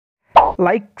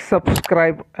like,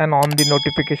 subscribe, and on the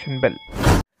notification bell.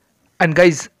 And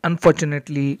guys,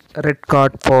 unfortunately, red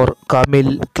card for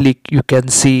Kamil. Glik, you can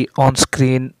see on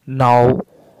screen now.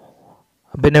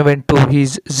 Benevento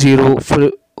he's 0.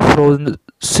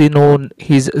 Frosinone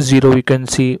he's 0. You can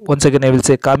see once again. I will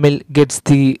say Kamil gets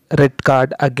the red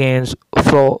card against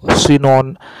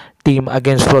Frosinone team.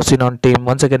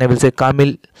 Once again, I will say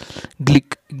Kamil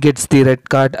Glik gets the red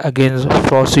card against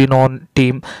Frosinone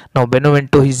team. Now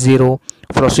Benevento is 0.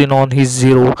 Frosinone is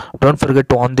 0. Don't forget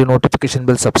to on the notification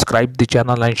bell, subscribe the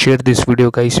channel and share this video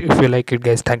guys if you like it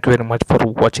guys. Thank you very much for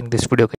watching this video guys.